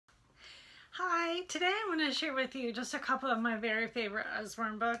Hi, today I want to share with you just a couple of my very favorite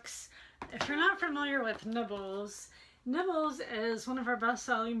Usborne books. If you're not familiar with Nibbles, Nibbles is one of our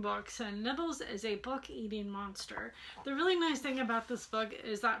best-selling books, and Nibbles is a book-eating monster. The really nice thing about this book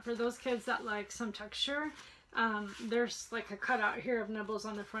is that for those kids that like some texture, there's like a cutout here of Nibbles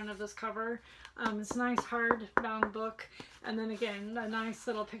on the front of this cover. It's a nice hardbound book, and then again a nice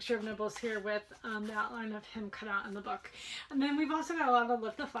little picture of Nibbles here with the outline of him cut out in the book. And then we've also got a lot of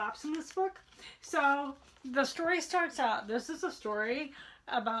lift the flaps in this book. So the story starts out, this is a story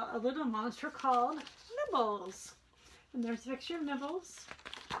about a little monster called Nibbles. And there's a picture of Nibbles.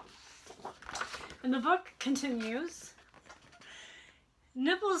 And the book continues.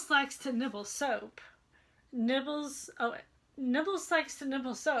 Nibbles likes to nibble soap. Nibbles likes to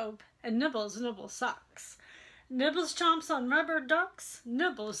nibble soap, and Nibbles nibbles socks. Nibbles chomps on rubber ducks.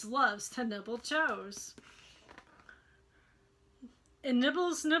 Nibbles loves to nibble toes. And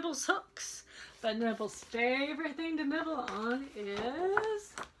Nibbles nibbles hooks, but Nibbles' favorite thing to nibble on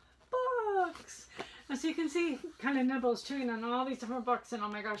is books. And so you can see kind of Nibbles chewing on all these different books, and oh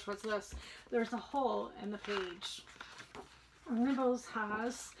my gosh, what's this? There's a hole in the page. Nibbles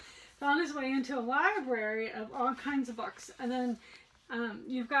has found his way into a library of all kinds of books, and then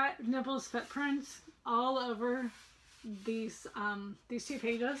you've got Nibbles' footprints all over these two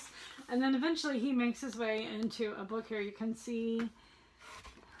pages, and then eventually he makes his way into a book here. You can see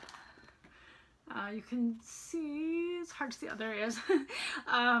it's hard to see, there he is.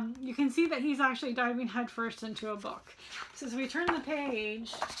 You can see that he's actually diving headfirst into a book. So as we turn the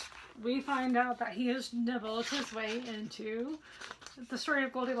page, we find out that he has nibbled his way into the story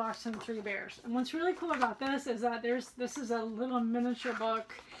of Goldilocks and the Three Bears. And what's really cool about this is that this is a little miniature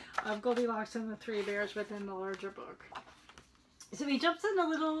book of Goldilocks and the Three Bears within the larger book. So he jumps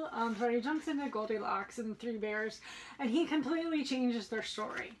into he jumps into Goldilocks and the Three Bears, and he completely changes their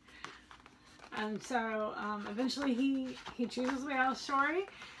story. And so eventually he chooses his way out of the story,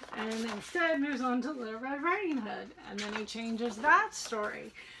 and instead moves on to Little Red Riding Hood, and then he changes that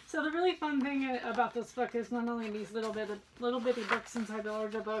story. So the really fun thing about this book is not only these little bitty books inside the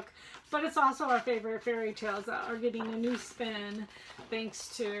larger book, but it's also our favorite fairy tales that are getting a new spin thanks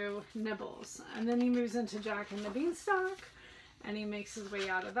to Nibbles. And then he moves into Jack and the Beanstalk, and he makes his way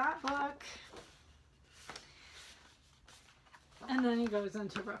out of that book. And then he goes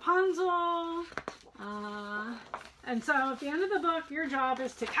into Rapunzel. And so at the end of the book, your job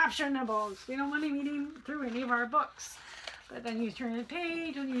is to capture Nibbles. We don't want him eating through any of our books. But then you turn the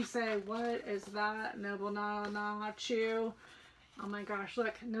page and you say, what is that? Nibble, not you. Oh my gosh,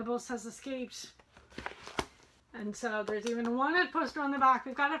 look, Nibbles has escaped. And so there's even a wanted poster on the back.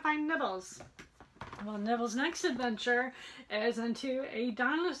 We've got to find Nibbles. Well, Nibbles' next adventure is into a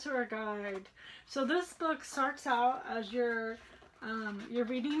dinosaur guide. So this book starts out as you're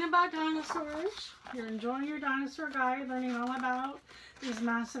reading about dinosaurs. You're enjoying your dinosaur guide, learning all about these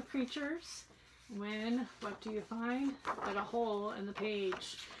massive creatures. When, what do you find? But a hole in the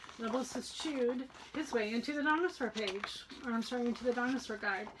page. Nibbles has chewed his way into the dinosaur page. Or I'm sorry, into the dinosaur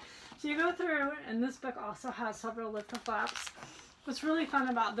guide. So you go through, and this book also has several lift the flaps. What's really fun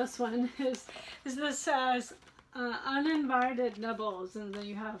about this one is this says uninvited Nibbles, and then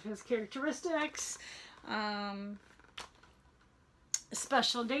you have his characteristics,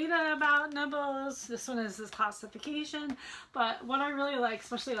 special data about Nibbles. This one is his classification, but what I really like,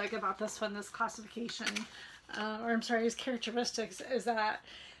 especially like about this one, this classification, or I'm sorry, his characteristics, is that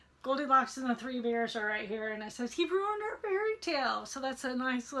Goldilocks and the Three Bears are right here, and it says he ruined our fairy tale. So that's a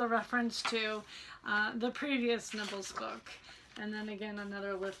nice little reference to the previous Nibbles book. And then again,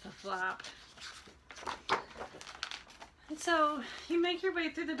 another lift the flap. And so you make your way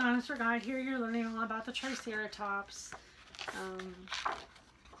through the dinosaur guide. Here you're learning all about the Triceratops.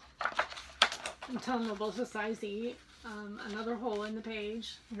 Until Nibbles decides to eat another hole in the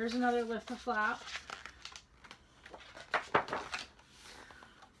page. Here's another lift the flap.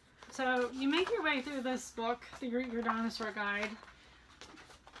 So you make your way through this book, your dinosaur guide.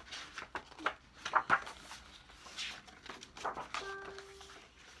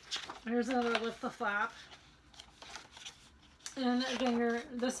 Here's another lift the flap. And again,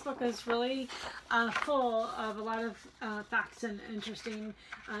 this book is really full of a lot of facts and interesting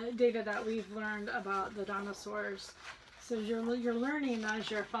data that we've learned about the dinosaurs. So you're learning as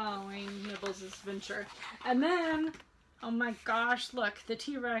you're following Nibbles' adventure. And then, oh my gosh, look, the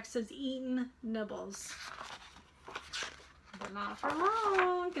T-Rex has eaten Nibbles. But not for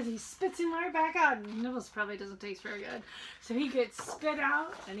long, because he spits him right back out. And Nibbles probably doesn't taste very good. So he gets spit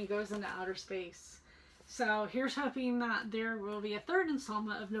out, and he goes into outer space. So here's hoping that there will be a third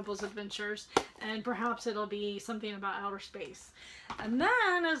installment of Nibbles Adventures, and perhaps it'll be something about outer space. And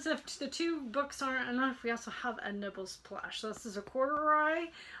then, as if the 2 books aren't enough, we also have a Nibbles plush. So this is a corduroy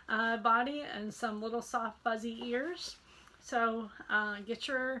body and some little soft fuzzy ears. So get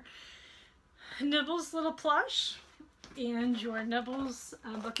your Nibbles little plush and your Nibbles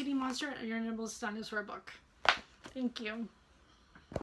Bookity Monster and your Nibbles Dinosaur book. Thank you.